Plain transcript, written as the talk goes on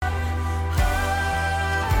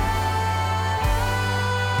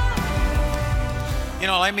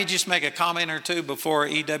Let me just make a comment or two before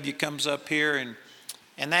EW comes up here,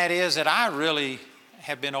 and that is that I really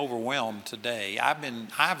have been overwhelmed today.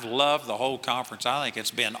 I've loved the whole conference. I think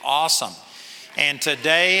it's been awesome. And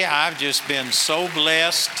today I've just been so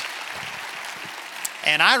blessed.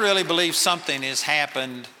 And I really believe something has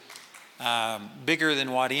happened bigger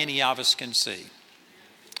than what any of us can see.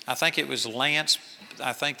 I think it was Lance,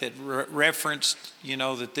 I think that referenced,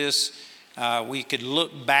 that this, we could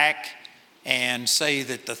look back and say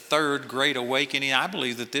that the third great awakening, I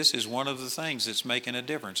believe that this is one of the things that's making a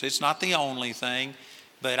difference. It's not the only thing,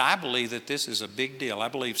 but I believe that this is a big deal. I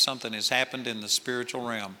believe something has happened in the spiritual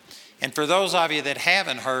realm. And for those of you that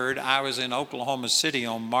haven't heard, I was in Oklahoma City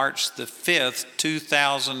on March the 5th,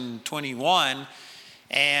 2021,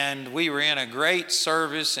 and we were in a great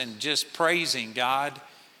service and just praising God.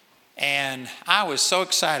 And I was so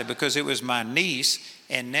excited because it was my niece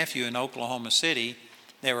and nephew in Oklahoma City.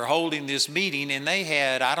 They were holding this meeting, and they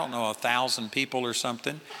had, 1,000 people or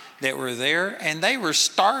something that were there, and they were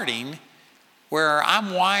starting where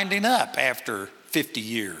I'm winding up after 50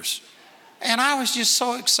 years. And I was just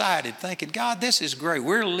so excited thinking, God, this is great.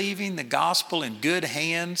 We're leaving the gospel in good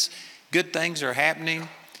hands. Good things are happening.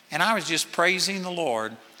 And I was just praising the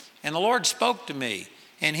Lord. And the Lord spoke to me,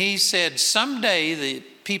 and he said, someday the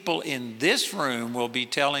people in this room will be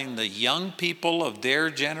telling the young people of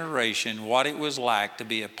their generation what it was like to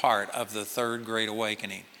be a part of the third great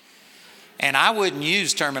awakening. And I wouldn't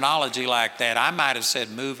use terminology like that. I might have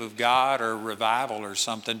said move of God or revival or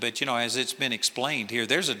something, but as it's been explained here,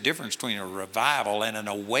 there's a difference between a revival and an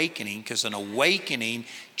awakening, because an awakening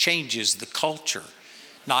changes the culture,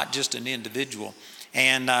 not just an individual.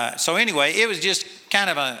 And so anyway, it was just kind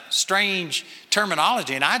of a strange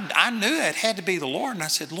terminology. And I knew that had to be the Lord. And I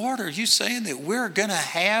said, Lord, are you saying that we're going to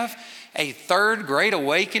have a third great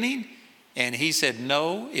awakening? And he said,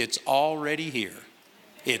 no, it's already here.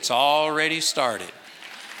 It's already started.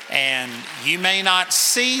 And you may not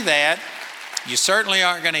see that. You certainly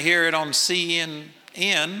aren't going to hear it on CNN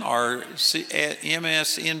or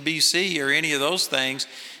MSNBC or any of those things.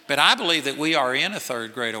 But I believe that we are in a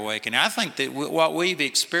third great awakening. I think that what we've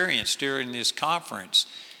experienced during this conference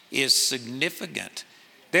is significant.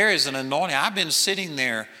 There is an anointing. I've been sitting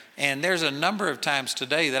there, and there's a number of times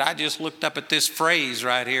today that I just looked up at this phrase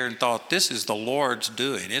right here and thought, this is the Lord's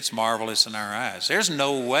doing. It's marvelous in our eyes. There's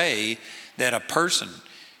no way that a person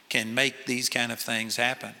can make these kind of things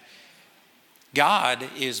happen. God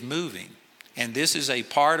is moving. And this is a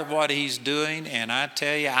part of what he's doing. And I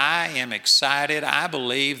tell you, I am excited. I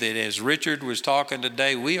believe that as Richard was talking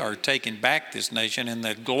today, we are taking back this nation, and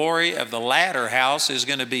the glory of the latter house is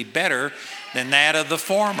going to be better than that of the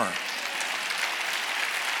former.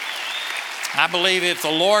 I believe if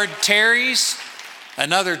the Lord tarries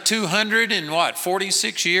another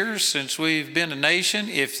 246 years since we've been a nation,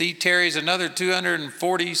 if he tarries another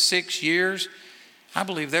 246 years, I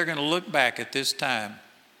believe they're going to look back at this time.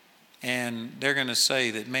 And they're going to say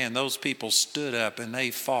that, man, those people stood up and they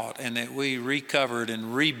fought, and that we recovered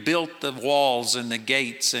and rebuilt the walls and the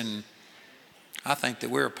gates. And I think that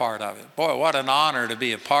we're a part of it. Boy, what an honor to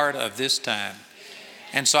be a part of this time.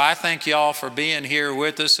 And so I thank y'all for being here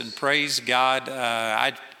with us, and praise God.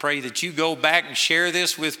 I pray that you go back and share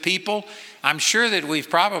this with people. I'm sure that we've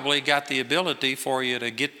probably got the ability for you to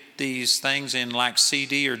get these things in like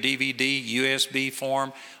CD or DVD, USB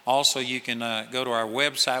form. Also, you can go to our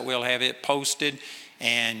website. We'll have it posted,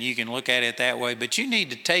 and you can look at it that way. But you need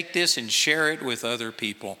to take this and share it with other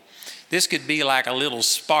people. This could be like a little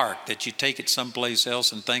spark that you take it someplace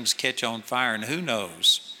else and things catch on fire, and who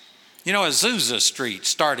knows? Azusa Street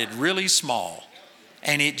started really small,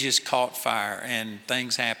 and it just caught fire, and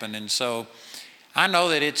things happened. And so I know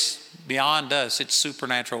that it's beyond us. It's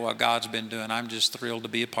supernatural what God's been doing. I'm just thrilled to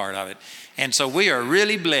be a part of it. And so we are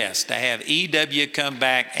really blessed to have EW come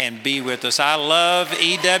back and be with us. I love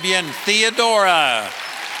EW and Theodora.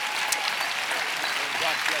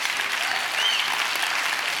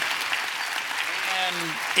 And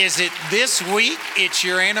is it this week? It's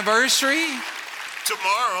your anniversary?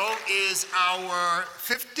 Tomorrow is our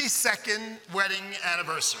 52nd wedding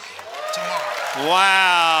anniversary. Tomorrow.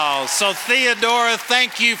 Wow. So Theodora,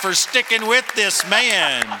 thank you for sticking with this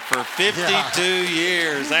man for 52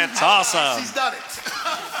 years. That's awesome. She's done it.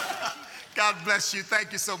 God bless you.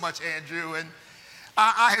 Thank you so much, Andrew. And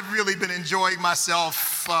I have really been enjoying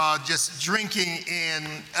myself just drinking in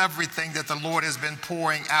everything that the Lord has been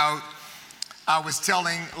pouring out. I was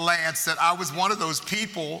telling Lance that I was one of those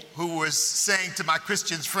people who was saying to my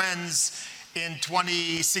Christian friends in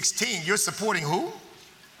 2016, you're supporting who?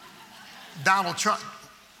 Donald Trump.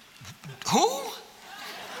 Who?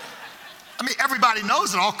 I mean, everybody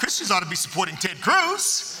knows that all Christians ought to be supporting Ted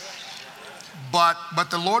Cruz. But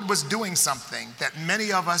the Lord was doing something that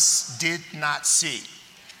many of us did not see.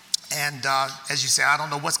 And as you say, I don't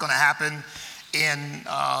know what's going to happen in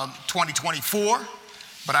 2024,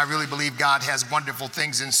 but I really believe God has wonderful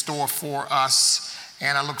things in store for us.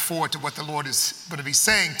 And I look forward to what the Lord is going to be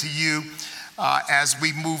saying to you as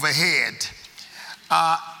we move ahead.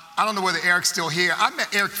 I don't know whether Eric's still here. I met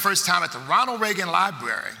Eric the first time at the Ronald Reagan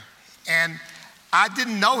Library. And I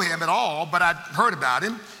didn't know him at all, but I'd heard about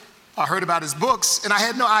him. I heard about his books, and I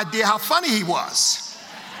had no idea how funny he was.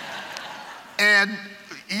 And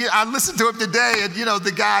I listened to him today, and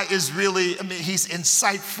the guy is really, he's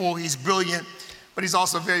insightful, he's brilliant, but he's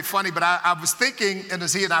also very funny. But I was thinking, and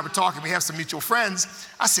as he and I were talking, we have some mutual friends,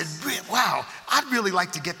 I said, wow, I'd really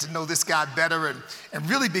like to get to know this guy better and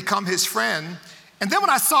really become his friend. And then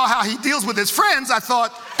when I saw how he deals with his friends, I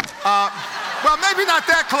thought, well, maybe not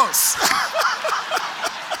that close.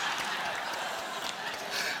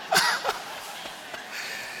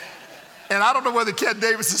 And I don't know whether Ken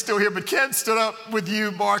Davis is still here, but Ken stood up with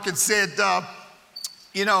you, Mark, and said,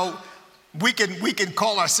 we can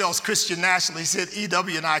call ourselves Christian nationalists. He said,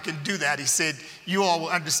 E.W. and I can do that. He said, you all will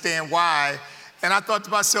understand why. And I thought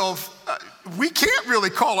to myself, we can't really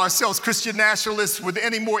call ourselves Christian nationalists with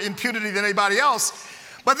any more impunity than anybody else.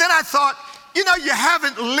 But then I thought, you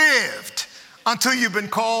haven't lived until you've been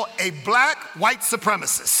called a black white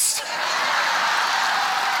supremacist.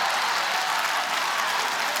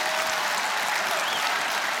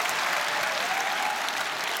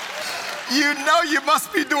 You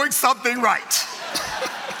must be doing something right.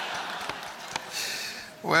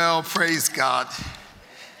 Well, praise God.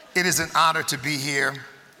 It is an honor to be here.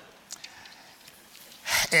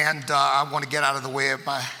 And I want to get out of the way of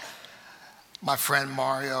my friend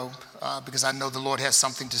Mario because I know the Lord has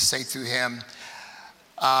something to say through him.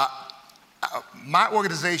 My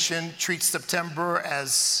organization treats September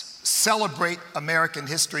as Celebrate American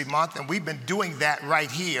History Month, and we've been doing that right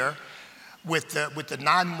here. With the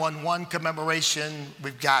 9/11 commemoration.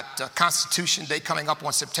 We've got Constitution Day coming up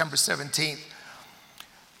on September 17th.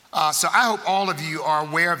 So I hope all of you are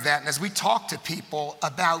aware of that. And as we talk to people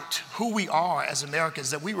about who we are as Americans,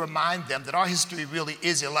 that we remind them that our history really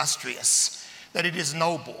is illustrious, that it is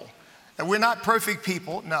noble, that we're not perfect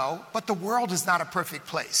people, no, but the world is not a perfect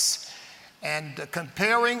place. And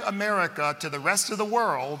comparing America to the rest of the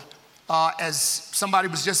world, as somebody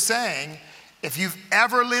was just saying, if you've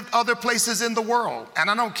ever lived other places in the world,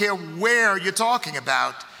 and I don't care where you're talking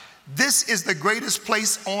about, this is the greatest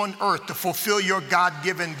place on earth to fulfill your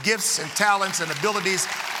God-given gifts and talents and abilities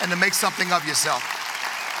and to make something of yourself.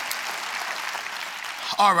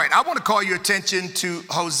 All right, I want to call your attention to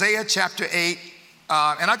Hosea chapter 8,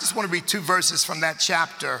 and I just want to read 2 verses from that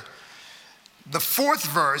chapter. The 4th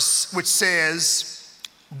verse, which says,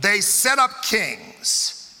 "They set up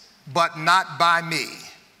kings, but not by me.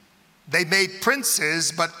 They made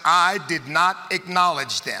princes, but I did not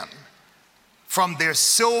acknowledge them. From their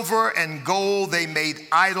silver and gold they made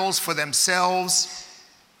idols for themselves,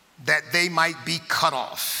 that they might be cut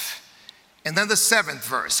off." And then the 7th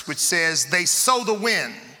verse, which says, "They sow the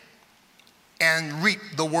wind and reap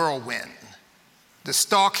the whirlwind. The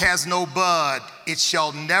stalk has no bud, it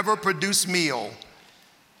shall never produce meal.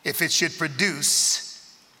 If it should produce,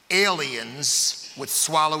 aliens would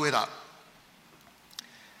swallow it up."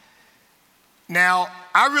 Now,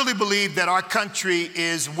 I really believe that our country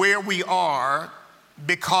is where we are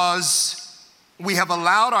because we have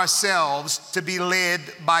allowed ourselves to be led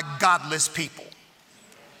by godless people.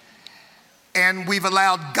 And we've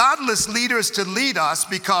allowed godless leaders to lead us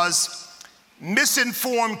because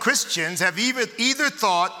misinformed Christians have either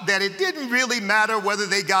thought that it didn't really matter whether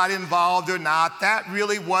they got involved or not. That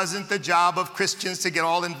really wasn't the job of Christians to get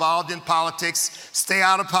all involved in politics, stay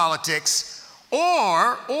out of politics.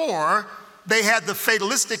 Or they had the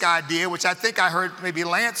fatalistic idea, which I think I heard maybe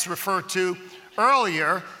Lance refer to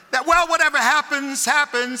earlier, that, well, whatever happens,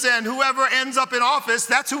 happens, and whoever ends up in office,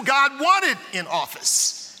 that's who God wanted in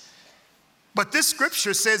office. But this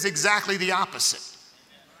scripture says exactly the opposite.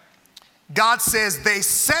 God says, "They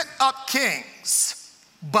set up kings,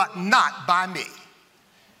 but not by me."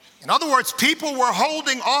 In other words, people were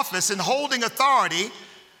holding office and holding authority,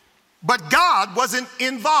 but God wasn't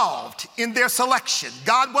involved in their selection.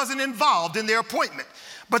 God wasn't involved in their appointment.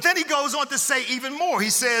 But then he goes on to say even more. He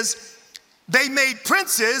says, "They made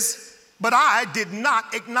princes, but I did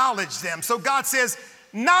not acknowledge them." So God says,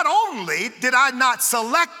 not only did I not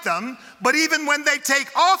select them, but even when they take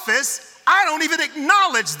office, I don't even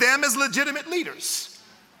acknowledge them as legitimate leaders.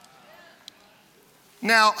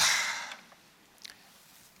 Now,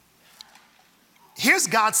 here's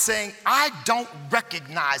God saying, I don't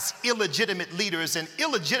recognize illegitimate leaders, and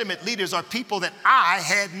illegitimate leaders are people that I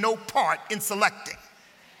had no part in selecting.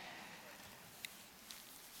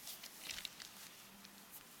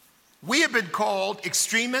 We have been called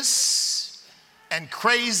extremists and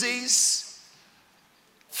crazies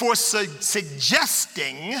for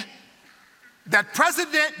suggesting that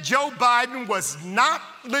President Joe Biden was not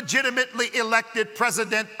legitimately elected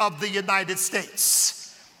president of the United States.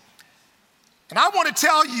 And I want to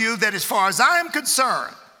tell you that as far as I am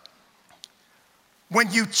concerned, when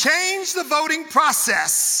you change the voting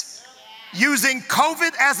process using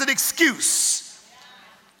COVID as an excuse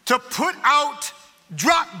to put out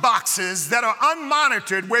drop boxes that are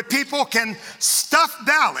unmonitored where people can stuff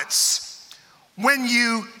ballots, when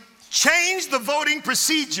you change the voting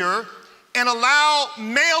procedure and allow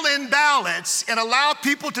mail-in ballots and allow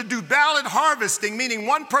people to do ballot harvesting, meaning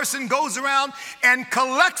one person goes around and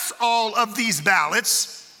collects all of these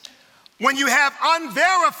ballots, when you have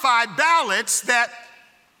unverified ballots that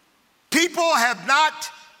people have not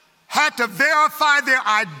had to verify their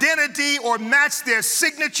identity or match their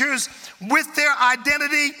signatures with their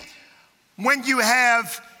identity, when you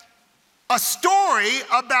have a story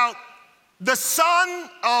about the son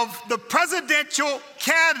of the presidential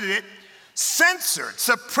candidate censored,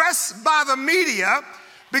 suppressed by the media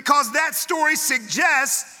because that story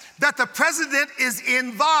suggests that the president is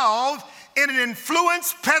involved in an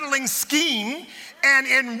influence peddling scheme and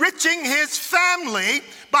enriching his family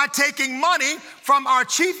by taking money from our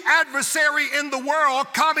chief adversary in the world,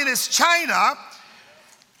 Communist China.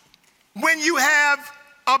 When you have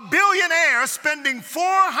a billionaire spending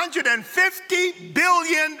 $450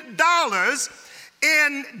 billion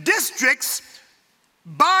in districts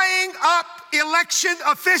buying up election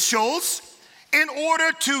officials in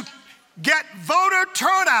order to get voter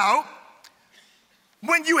turnout,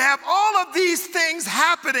 when you have all of these things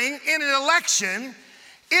happening in an election,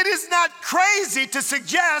 it is not crazy to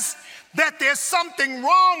suggest that there's something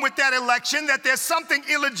wrong with that election, that there's something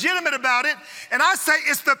illegitimate about it. And I say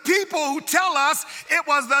it's the people who tell us it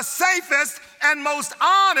was the safest and most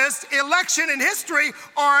honest election in history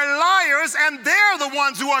are liars, and they're the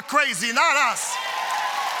ones who are crazy, not us.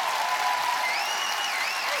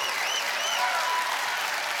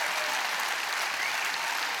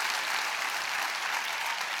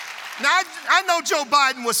 Now, I know Joe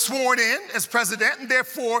Biden was sworn in as president, and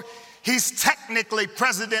therefore he's technically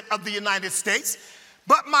president of the United States.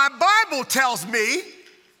 But my Bible tells me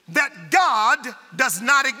that God does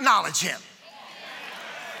not acknowledge him,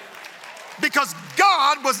 because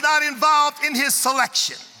God was not involved in his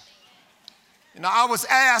selection. You know, I was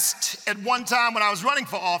asked at one time when I was running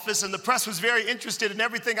for office, and the press was very interested in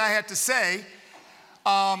everything I had to say.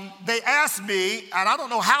 They asked me, and I don't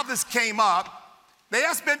know how this came up, they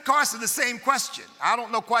asked Ben Carson the same question. I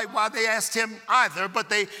don't know quite why they asked him either, but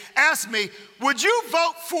they asked me, would you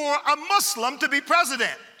vote for a Muslim to be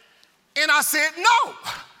president? And I said, no.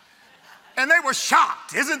 And they were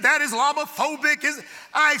shocked. Isn't that Islamophobic?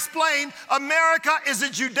 I explained, America is a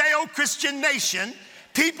Judeo-Christian nation.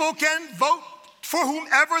 People can vote for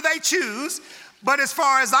whomever they choose. But as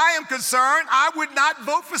far as I am concerned, I would not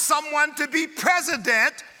vote for someone to be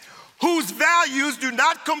president whose values do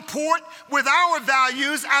not comport with our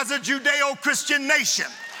values as a Judeo-Christian nation.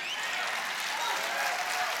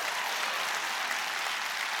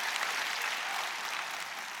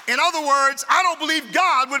 In other words, I don't believe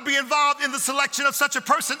God would be involved in the selection of such a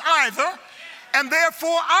person either, and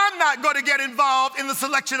therefore I'm not going to get involved in the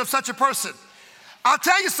selection of such a person. I'll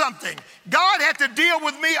tell you something. God had to deal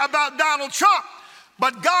with me about Donald Trump.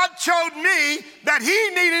 But God showed me that he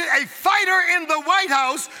needed a fighter in the White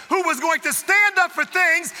House who was going to stand up for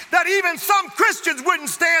things that even some Christians wouldn't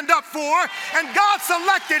stand up for, and God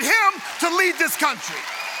selected him to lead this country.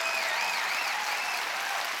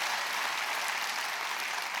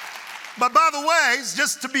 But by the way,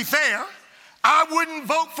 just to be fair, I wouldn't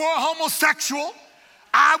vote for a homosexual.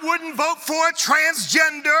 I wouldn't vote for a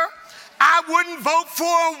transgender. I wouldn't vote for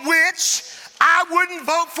a witch. I wouldn't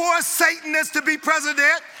vote for a Satanist to be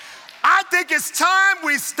president. I think it's time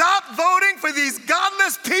we stop voting for these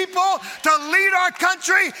godless people to lead our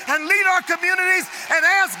country and lead our communities, and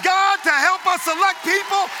ask God to help us elect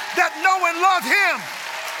people that know and love him.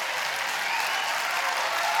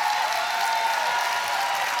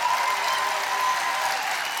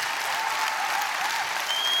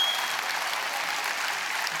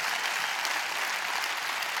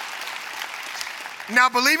 Now,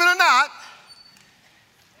 believe it or not,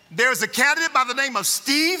 there's a candidate by the name of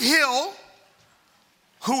Steve Hill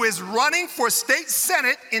who is running for state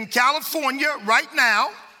senate in California right now.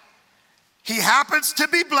 He happens to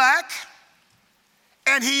be black.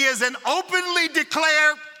 and he is an openly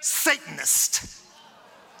declared Satanist.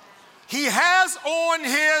 He has on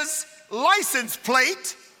his license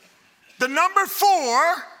plate the number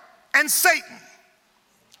 4 and Satan.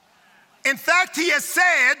 In fact, he has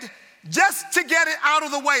said, just to get it out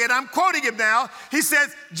of the way, and I'm quoting him now, he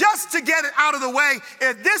says, just to get it out of the way,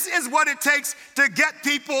 if this is what it takes to get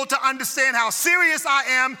people to understand how serious I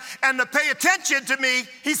am and to pay attention to me,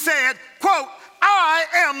 he said, quote, I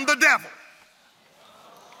am the devil.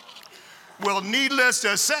 Well, needless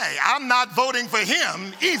to say, I'm not voting for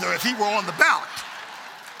him either if he were on the ballot.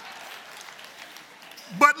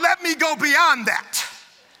 But let me go beyond that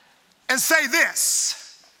and say this.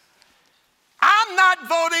 I'm not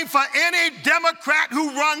voting for any Democrat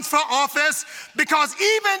who runs for office, because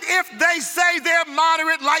even if they say they're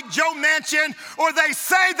moderate like Joe Manchin, or they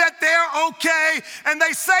say that they're okay and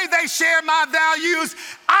they say they share my values,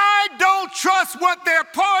 I don't trust what their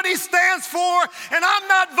party stands for, and I'm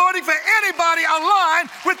not voting for anybody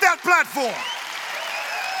aligned with that platform.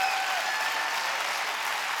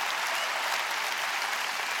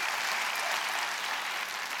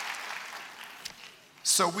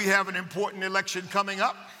 So we have an important election coming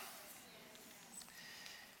up,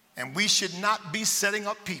 and we should not be setting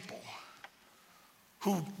up people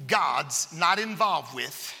who God's not involved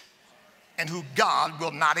with and who God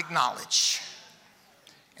will not acknowledge.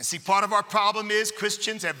 And see, part of our problem is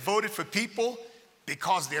Christians have voted for people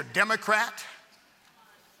because they're Democrat,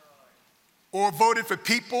 or voted for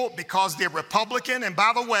people because they're Republican. And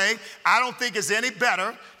by the way, I don't think it's any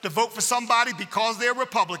better to vote for somebody because they're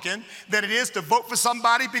Republican than it is to vote for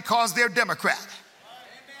somebody because they're Democrat.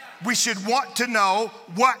 We should want to know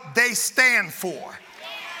what they stand for.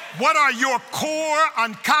 What are your core,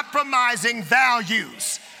 uncompromising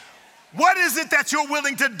values? What is it that you're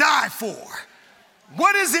willing to die for?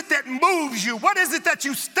 What is it that moves you? What is it that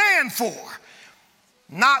you stand for?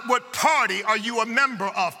 Not what party are you a member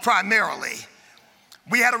of primarily.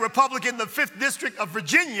 We had a Republican in the 5th District of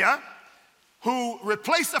Virginia who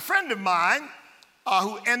replaced a friend of mine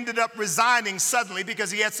who ended up resigning suddenly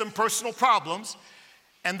because he had some personal problems.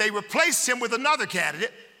 And they replaced him with another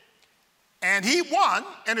candidate. And he won.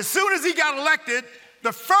 And as soon as he got elected,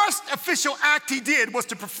 the first official act he did was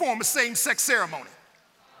to perform a same-sex ceremony.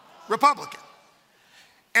 Republican.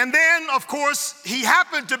 And then, of course, he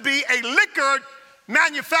happened to be a liquor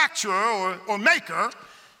manufacturer or maker,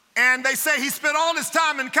 and they say he spent all his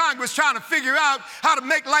time in Congress trying to figure out how to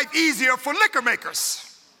make life easier for liquor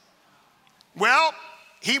makers. Well,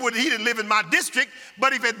 he didn't live in my district,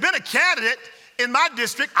 but if it had been a candidate in my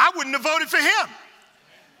district, I wouldn't have voted for him.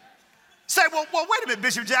 Say, well, wait a minute,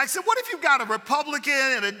 Bishop Jackson, what if you've got a Republican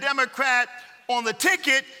and a Democrat on the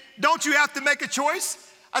ticket? Don't you have to make a choice?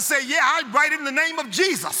 I say, yeah, I'd write in the name of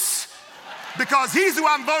Jesus, because he's who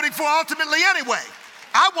I'm voting for ultimately anyway.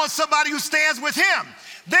 I want somebody who stands with him.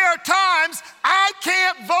 There are times I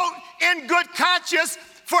can't vote in good conscience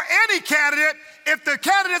for any candidate if the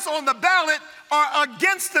candidates on the ballot are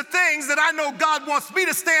against the things that I know God wants me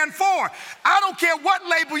to stand for. I don't care what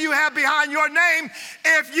label you have behind your name.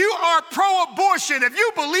 If you are pro-abortion, if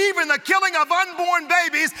you believe in the killing of unborn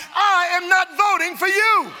babies, I am not voting for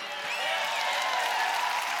you.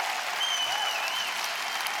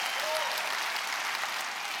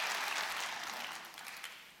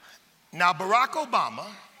 Now, Barack Obama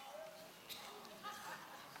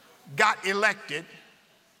got elected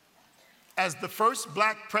as the first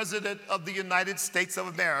black president of the United States of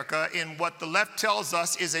America in what the left tells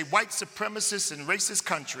us is a white supremacist and racist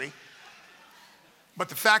country. But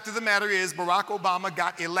the fact of the matter is, Barack Obama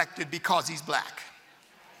got elected because he's black.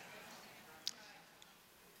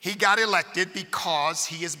 He got elected because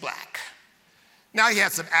he is black. Now, he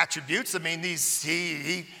had some attributes. I mean,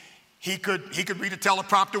 he could read a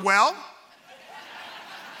teleprompter well,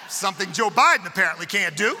 something Joe Biden apparently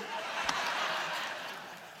can't do.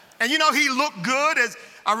 And you know, he looked good. As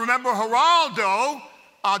I remember Geraldo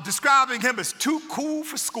describing him as too cool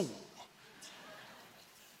for school.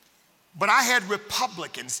 But I had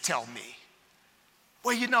Republicans tell me,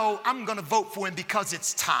 well, you know, I'm going to vote for him because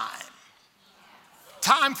it's time.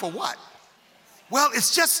 Time for what? Well,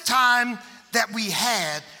 it's just time that we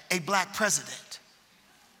had a black president.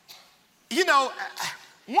 You know,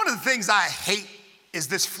 one of the things I hate is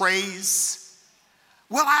this phrase,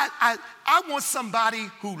 well, I want somebody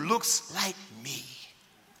who looks like me.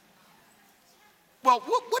 Well,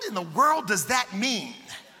 what in the world does that mean?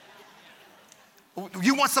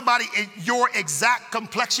 You want somebody in your exact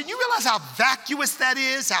complexion? You realize how vacuous that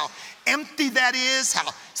is, how empty that is,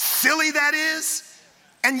 how silly that is?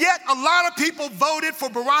 And yet a lot of people voted for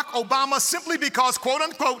Barack Obama simply because, quote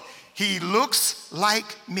unquote, he looks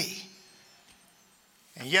like me.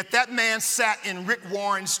 And yet that man sat in Rick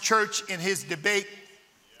Warren's church in his debate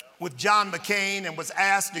with John McCain and was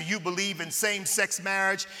asked, do you believe in same-sex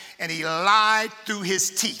marriage? And he lied through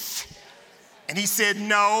his teeth. And he said,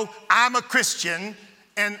 no, I'm a Christian,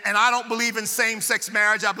 and I don't believe in same-sex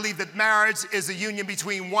marriage. I believe that marriage is a union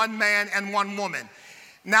between one man and one woman.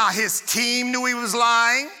 Now, his team knew he was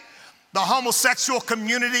lying. The homosexual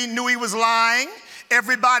community knew he was lying.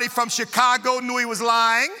 Everybody from Chicago knew he was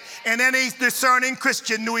lying. And any discerning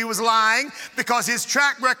Christian knew he was lying because his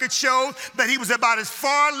track record showed that he was about as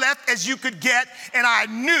far left as you could get, and I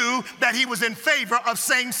knew that he was in favor of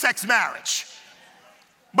same-sex marriage.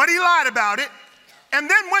 But he lied about it and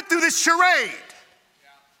then went through this charade.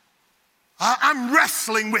 I'm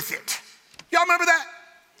wrestling with it. Y'all remember that?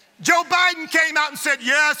 Joe Biden came out and said,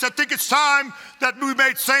 yes, I think it's time that we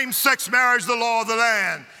made same-sex marriage the law of the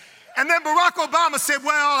land. And then Barack Obama said,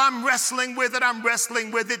 well, I'm wrestling with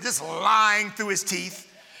it, just lying through his teeth.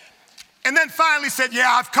 And then finally said, yeah,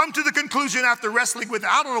 I've come to the conclusion after wrestling with it.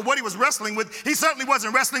 I don't know what he was wrestling with. He certainly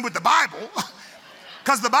wasn't wrestling with the Bible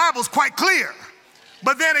because the Bible's quite clear.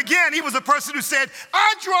 But then again, he was a person who said,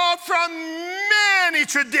 I draw from many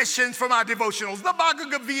traditions for my devotionals, the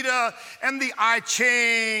Bhagavad Gita and the I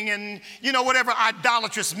Ching and, whatever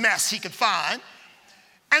idolatrous mess he could find.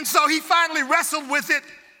 And so he finally wrestled with it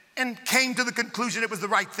and came to the conclusion it was the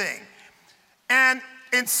right thing. And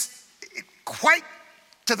it's quite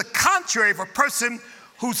to the contrary of a person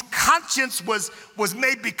whose conscience was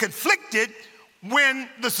maybe conflicted when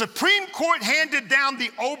the Supreme Court handed down the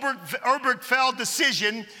Obergefell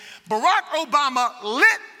decision. Barack Obama lit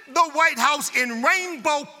the White House in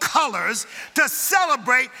rainbow colors to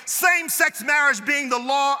celebrate same-sex marriage being the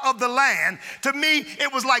law of the land. To me,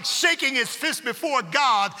 it was like shaking his fist before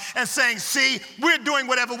God and saying, see, we're doing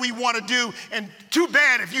whatever we want to do, and too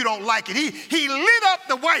bad if you don't like it. He lit up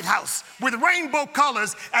the White House with rainbow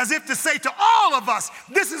colors as if to say to all of us,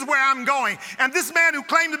 this is where I'm going. And this man who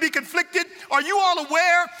claimed to be conflicted, are you all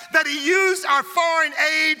aware that he used our foreign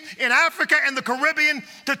aid in Africa and the Caribbean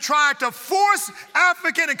to try to force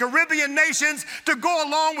African and Caribbean nations to go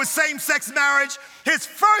along with same-sex marriage? His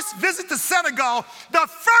first visit to Senegal, the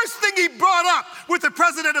first thing he brought up with the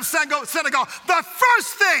president of Senegal, the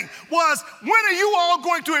first thing was, when are you all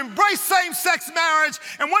going to embrace same-sex marriage,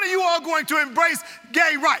 and when are you all going to embrace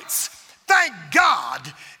gay rights? Thank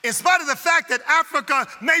God, in spite of the fact that Africa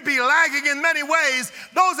may be lagging in many ways,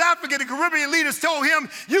 those African and Caribbean leaders told him,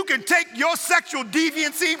 you can take your sexual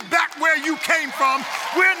deviancy back where you came from.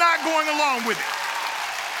 We're not going along with it.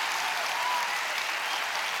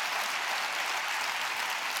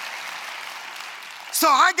 So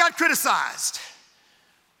I got criticized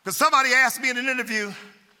because somebody asked me in an interview,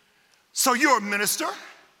 so you're a minister?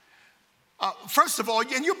 First of all,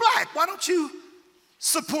 and you're black. Why don't you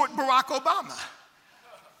support Barack Obama?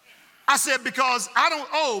 I said, because I don't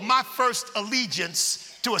owe my first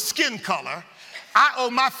allegiance to a skin color. I owe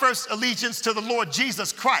my first allegiance to the Lord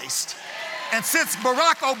Jesus Christ. And since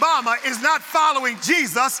Barack Obama is not following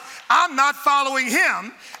Jesus, I'm not following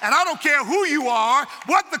him. And I don't care who you are,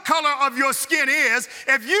 what the color of your skin is.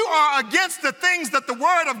 If you are against the things that the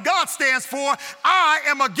Word of God stands for, I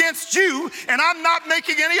am against you, and I'm not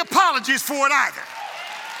making any apologies for it either.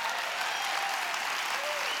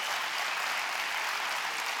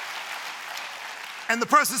 And the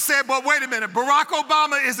person said, well, wait a minute, Barack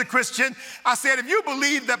Obama is a Christian. I said, if you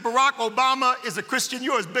believe that Barack Obama is a Christian,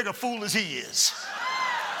 you're as big a fool as he is.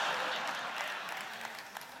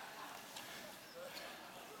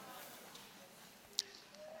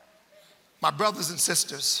 My brothers and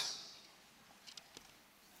sisters,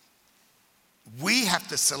 we have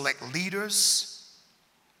to select leaders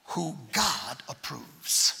who God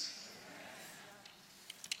approves.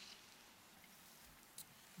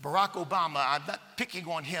 Barack Obama, I'm not picking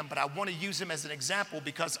on him, but I want to use him as an example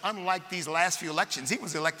because unlike these last few elections, he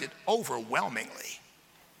was elected overwhelmingly.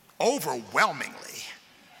 Overwhelmingly.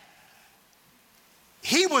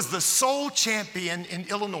 He was the sole champion in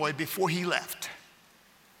Illinois before he left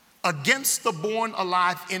against the Born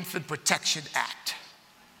Alive Infant Protection Act.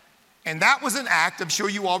 And that was an act, I'm sure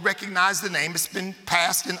you all recognize the name, it's been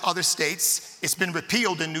passed in other states, it's been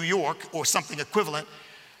repealed in New York or something equivalent.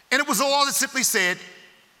 And it was a law that simply said,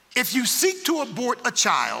 if you seek to abort a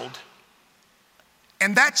child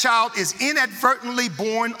and that child is inadvertently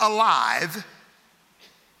born alive,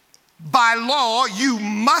 by law, you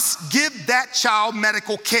must give that child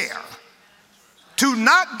medical care. To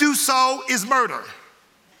not do so is murder.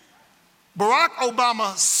 Barack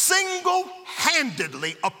Obama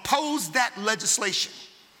single-handedly opposed that legislation.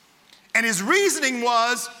 And his reasoning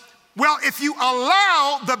was, well, if you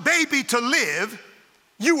allow the baby to live,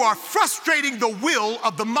 you are frustrating the will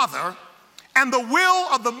of the mother, and the will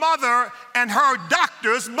of the mother and her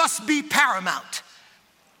doctors must be paramount.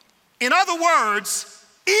 In other words,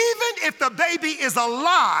 even if the baby is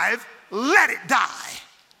alive, let it die.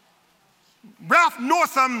 Ralph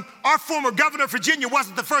Northam, our former governor of Virginia,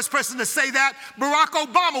 wasn't the first person to say that. Barack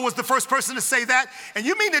Obama was the first person to say that. And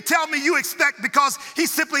you mean to tell me you expect, because he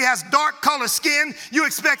simply has dark colored skin, you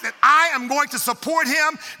expect that I am going to support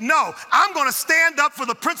him? No, I'm going to stand up for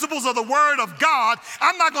the principles of the Word of God.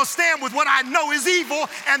 I'm not going to stand with what I know is evil.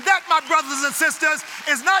 And that, my brothers and sisters,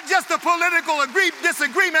 is not just a political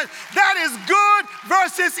disagreement. That is good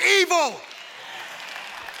versus evil.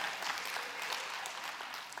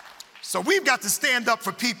 So we've got to stand up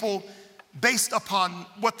for people based upon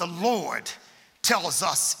what the Lord tells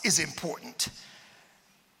us is important.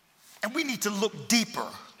 And we need to look deeper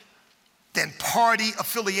than party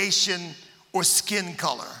affiliation or skin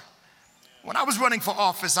color. When I was running for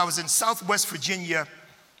office, I was in Southwest Virginia,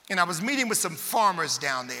 and I was meeting with some farmers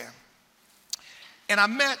down there. And I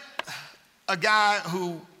met a guy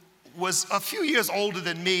who was a few years older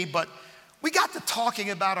than me, but we got to talking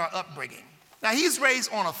about our upbringing. Now, he's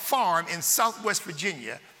raised on a farm in Southwest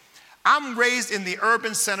Virginia. I'm raised in the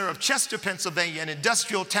urban center of Chester, Pennsylvania, an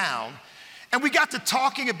industrial town. And we got to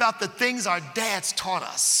talking about the things our dads taught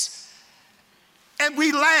us. And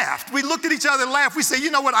we laughed. We looked at each other and laughed. We said,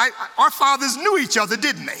 you know what, our fathers knew each other,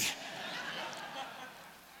 didn't they?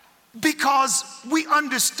 Because we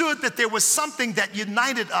understood that there was something that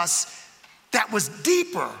united us that was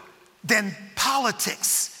deeper than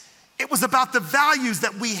politics. It was about the values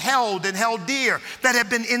that we held and held dear, that had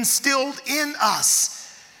been instilled in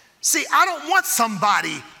us. See, I don't want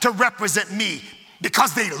somebody to represent me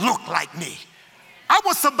because they look like me. I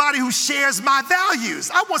want somebody who shares my values.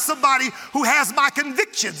 I want somebody who has my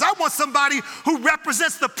convictions. I want somebody who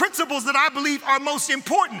represents the principles that I believe are most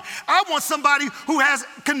important. I want somebody who has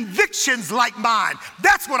convictions like mine.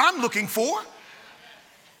 That's what I'm looking for.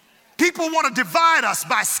 People want to divide us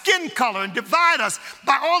by skin color and divide us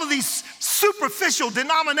by all of these superficial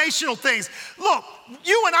denominational things. Look,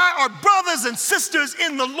 you and I are brothers and sisters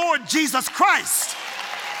in the Lord Jesus Christ.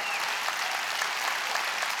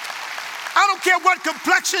 I don't care what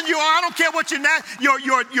complexion you are. I don't care what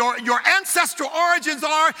your ancestral origins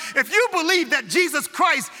are. If you believe that Jesus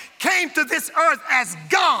Christ came to this earth as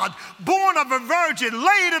God, born of a virgin,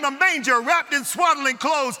 laid in a manger, wrapped in swaddling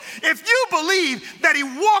clothes, if you believe that he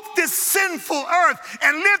walked this sinful earth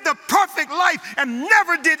and lived a perfect life and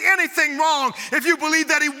never did anything wrong, if you believe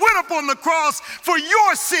that he went up on the cross for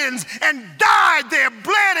your sins and died there,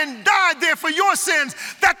 bled and died there for your sins,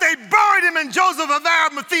 that they buried him in Joseph of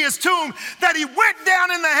Arimathea's tomb, that he went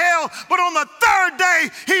down into hell, but on the third day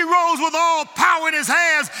he rose with all power in his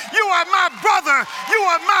hands. You are my brother. You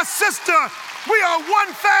are my sister. We are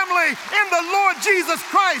one family in the Lord Jesus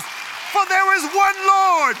Christ. For there is one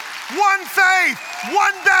Lord, one faith,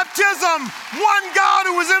 one baptism, one God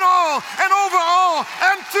who is in all and over all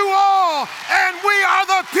and through all. And we are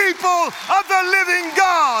the people of the living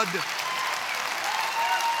God.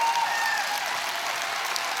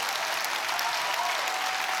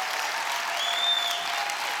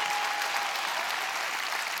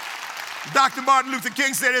 Dr. Martin Luther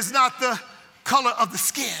King said it's not the color of the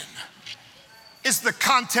skin, it's the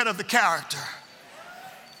content of the character.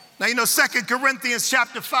 Now, you know, 2 Corinthians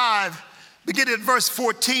chapter 5, beginning at verse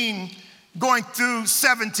 14, going through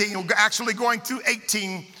 17, or actually going through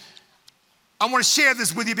 18. I want to share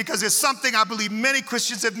this with you because there's something I believe many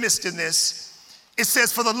Christians have missed in this. It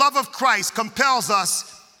says, for the love of Christ compels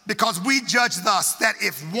us, because we judge thus, that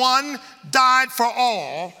if one died for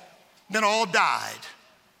all, then all died.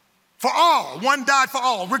 For all, one died for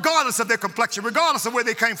all, regardless of their complexion, regardless of where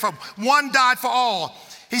they came from. One died for all.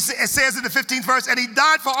 It says in the 15th verse, and he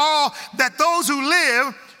died for all, that those who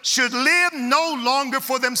live should live no longer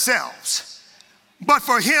for themselves, but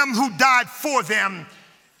for him who died for them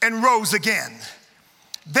and rose again.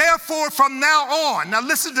 Therefore, from now on, now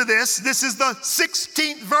listen to this. This is the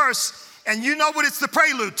 16th verse, and you know what it's the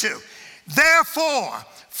prelude to. Therefore,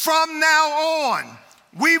 from now on,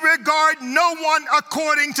 we regard no one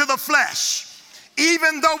according to the flesh,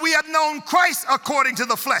 even though we have known Christ according to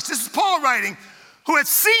the flesh. This is Paul writing, who had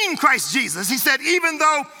seen Christ Jesus. He said, even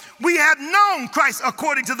though we have known Christ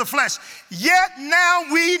according to the flesh, yet now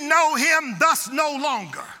we know him thus no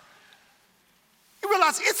longer. You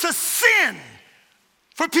realize it's a sin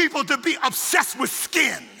for people to be obsessed with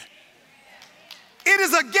skin. It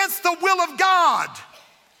is against the will of God.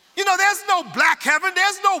 You know, there's no black heaven,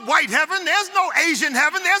 there's no white heaven, there's no Asian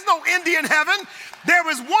heaven, there's no Indian heaven. There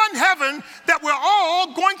is one heaven that we're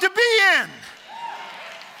all going to be in.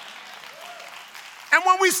 And And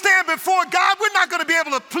when we stand before God, we're not going to be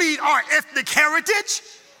able to plead our ethnic heritage.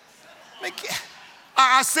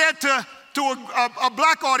 I said to a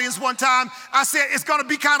black audience one time, I said, it's going to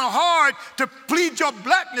be kind of hard to plead your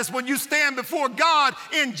blackness when you stand before God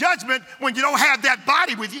in judgment when you don't have that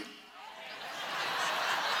body with you.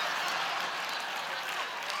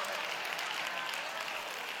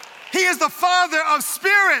 He is the Father of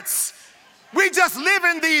spirits. We just live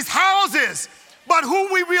in these houses, but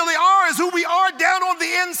who we really are is who we are down on the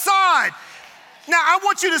inside. Now, I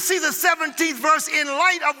want you to see the 17th verse in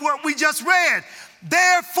light of what we just read.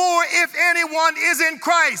 Therefore, if anyone is in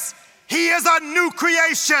Christ, he is a new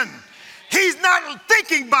creation. He's not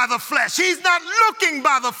thinking by the flesh. He's not looking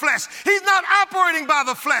by the flesh. He's not operating by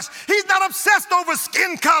the flesh. He's not obsessed over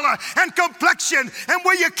skin color and complexion and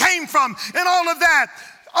where you came from and all of that.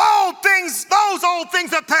 All things, those old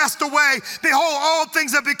things have passed away. Behold, all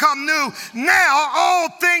things have become new. Now all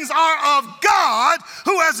things are of God,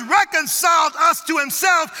 who has reconciled us to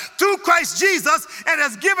himself through Christ Jesus and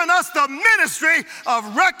has given us the ministry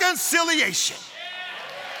of reconciliation.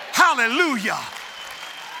 Hallelujah.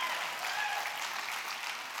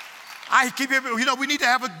 I keep hearing, we need to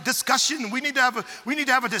have a discussion. We need to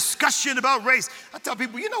have a discussion about race. I tell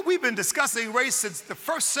people, we've been discussing race since the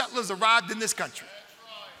first settlers arrived in this country.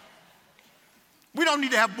 We don't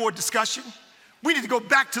need to have more discussion. We need to go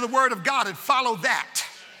back to the Word of God and follow that,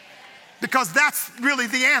 because that's really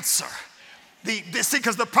the answer.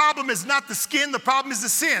 Because the problem is not the skin, the problem is the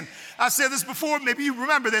sin. I've said this before, maybe you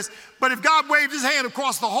remember this, but if God waved his hand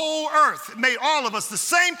across the whole earth, made all of us the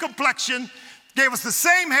same complexion, gave us the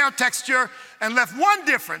same hair texture, and left one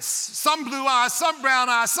difference, some blue eyes, some brown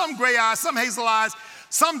eyes, some gray eyes, some hazel eyes,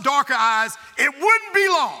 some darker eyes, it wouldn't be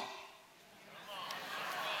long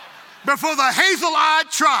before the hazel-eyed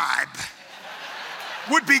tribe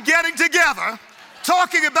would be getting together,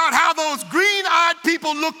 talking about how those green-eyed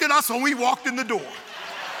people looked at us when we walked in the door.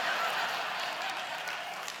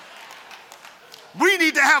 We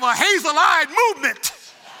need to have a hazel-eyed movement.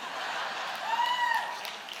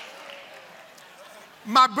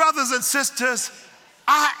 My brothers and sisters,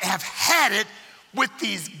 I have had it with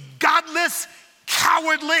these godless,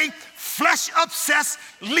 cowardly, flesh-obsessed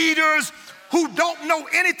leaders who don't know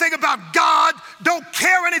anything about God, don't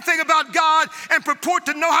care anything about God, and purport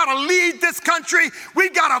to know how to lead this country. We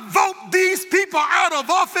gotta vote these people out of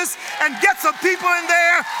office and get some people in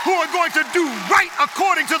there who are going to do right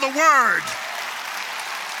according to the Word.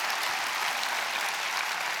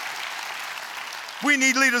 We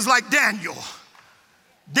need leaders like Daniel.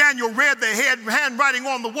 Daniel read the handwriting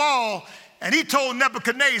on the wall, and he told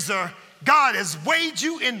Nebuchadnezzar, God has weighed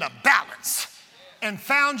you in the balance and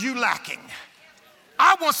found you lacking.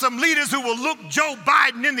 I want some leaders who will look Joe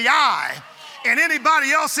Biden in the eye and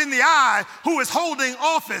anybody else in the eye who is holding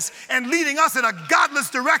office and leading us in a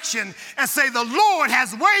godless direction and say, the Lord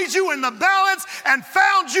has weighed you in the balance and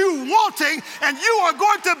found you wanting, and you are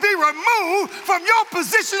going to be removed from your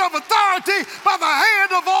position of authority by the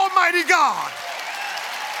hand of Almighty God.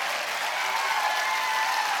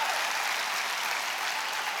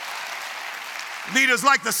 Leaders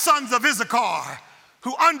like the sons of Issachar,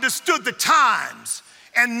 who understood the times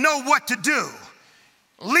and know what to do.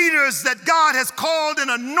 Leaders that God has called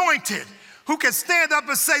and anointed, who can stand up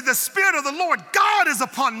and say, the Spirit of the Lord God is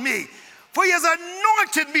upon me, for he has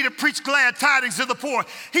anointed me to preach glad tidings to the poor.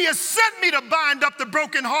 He has sent me to bind up the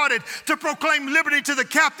brokenhearted, to proclaim liberty to the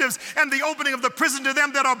captives and the opening of the prison to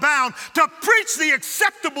them that are bound, to preach the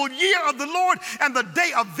acceptable year of the Lord and the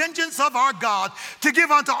day of vengeance of our God, to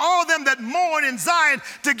give unto all them that mourn in Zion,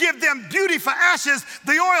 to give them beauty for ashes,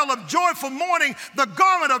 the oil of joy for mourning, the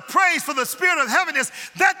garment of praise for the spirit of heaviness,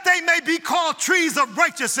 that they may be called trees of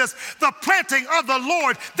righteousness, the planting of the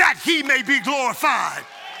Lord, that he may be glorified.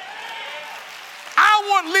 I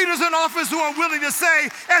want leaders in office who are willing to say,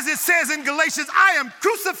 as it says in Galatians, I am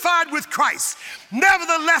crucified with Christ.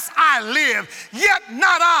 Nevertheless, I live, yet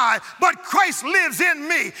not I, but Christ lives in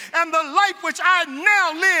me. And the life which I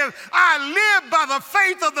now live, I live by the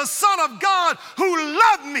faith of the Son of God who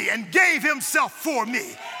loved me and gave himself for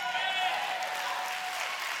me.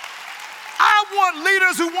 I want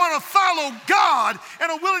leaders who want to follow God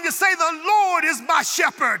and are willing to say, the Lord is my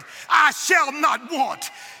shepherd, I shall not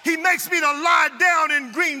want. He makes me to lie down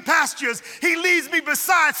in green pastures. He leads me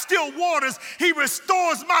beside still waters. He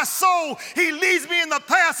restores my soul. He leads me in the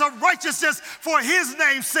paths of righteousness for his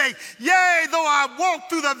name's sake. Yea, though I walk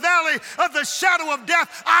through the valley of the shadow of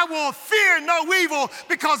death, I will fear no evil,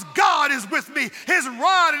 because God is with me. His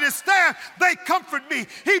rod and his staff, they comfort me.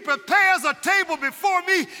 He prepares a table before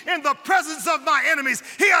me in the presence of of my enemies.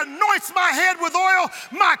 He anoints my head with oil.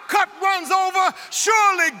 My cup runs over.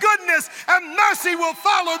 Surely goodness and mercy will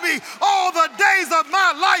follow me all the days of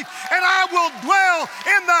my life, and I will dwell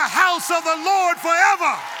in the house of the Lord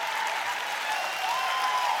forever.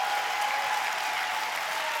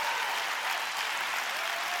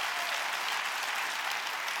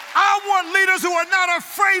 I want leaders who are not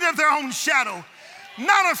afraid of their own shadow,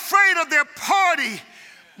 not afraid of their party,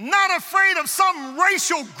 not afraid of some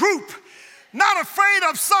racial group, not afraid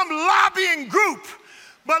of some lobbying group,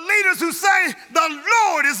 but leaders who say, the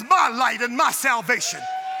Lord is my light and my salvation.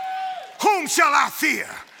 Whom shall I fear?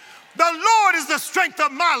 The Lord is the strength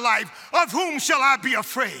of my life. Of whom shall I be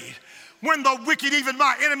afraid? When the wicked, even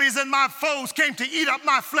my enemies and my foes, came to eat up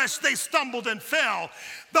my flesh, they stumbled and fell.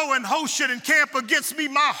 Though an host should encamp against me,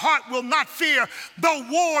 my heart will not fear. Though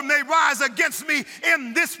war may rise against me,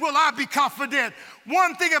 in this will I be confident.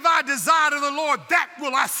 One thing have I desired of the Lord, that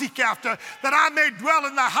will I seek after, that I may dwell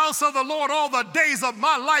in the house of the Lord all the days of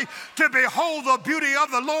my life, to behold the beauty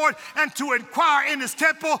of the Lord and to inquire in his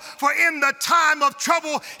temple. For in the time of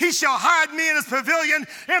trouble he shall hide me in his pavilion.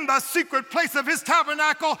 In the secret place of his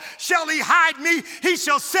tabernacle shall he hide me. He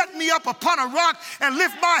shall set me up upon a rock and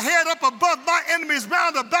lift my head up above my enemies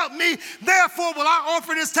round about me. Therefore will I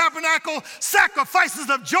offer in his tabernacle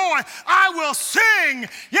sacrifices of joy. I will sing,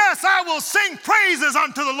 yes, I will sing praises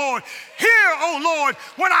unto the Lord. Hear, O Lord,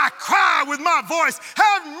 when I cry with my voice.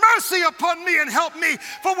 Have mercy upon me and help me.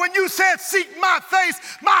 For when you said, seek my face,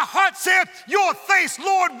 my heart said, your face,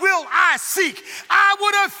 Lord, will I seek. I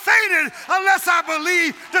would have fainted unless I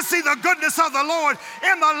believed to see the goodness of the Lord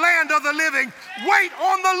in the land of the living. Wait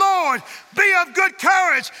on the Lord. Be of good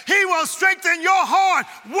courage. He will strengthen your heart.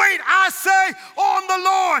 Wait, I say, on the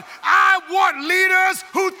Lord. I want leaders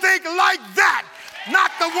who think like that,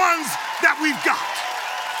 not the ones that we've got.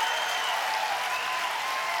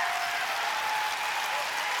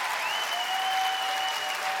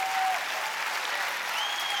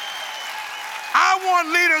 I want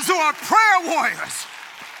leaders who are prayer warriors.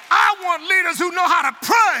 I want leaders who know how to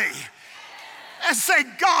pray and say,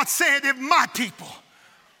 God said, if my people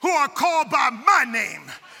who are called by my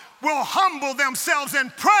name will humble themselves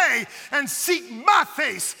and pray and seek my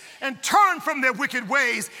face and turn from their wicked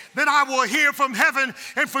ways, then I will hear from heaven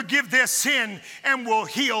and forgive their sin and will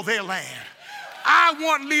heal their land. I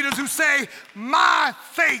want leaders who say, my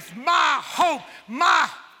faith, my hope, my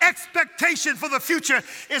expectation for the future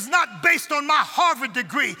is not based on my Harvard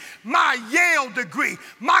degree, my Yale degree,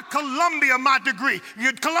 my Columbia degree,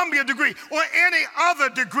 or any other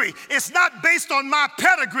degree. It's not based on my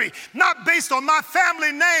pedigree, not based on my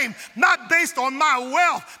family name, not based on my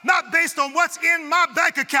wealth, not based on what's in my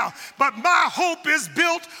bank account, but my hope is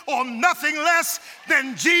built on nothing less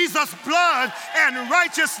than Jesus' blood and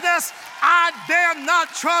righteousness. I dare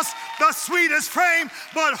not trust the sweetest frame,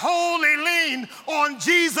 but wholly lean on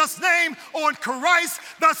Jesus' name, on Christ,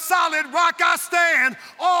 the solid rock I stand.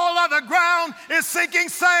 All other ground is sinking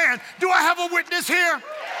sand. Do I have a witness here?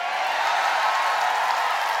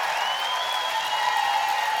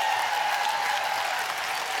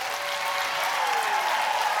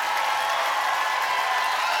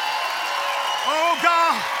 Oh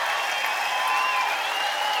God.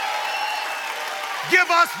 Give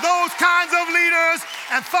us those kinds of leaders.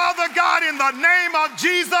 And Father God, in the name of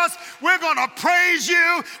Jesus, we're going to praise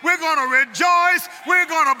you. We're going to rejoice. We're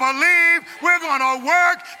going to believe. We're going to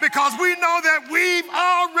work because we know that we've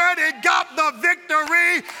already got the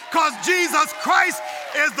victory because Jesus Christ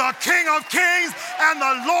is the King of Kings and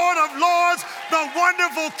the Lord of Lords, the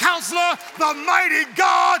wonderful Counselor, the mighty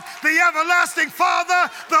God, the everlasting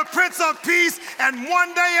Father, the Prince of Peace. And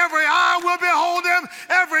one day every eye will behold him,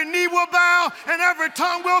 every knee will bow, and every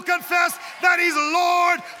tongue will confess that he's Lord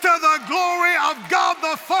to the glory of God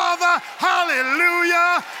the Father.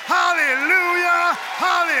 Hallelujah, hallelujah,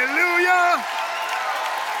 hallelujah.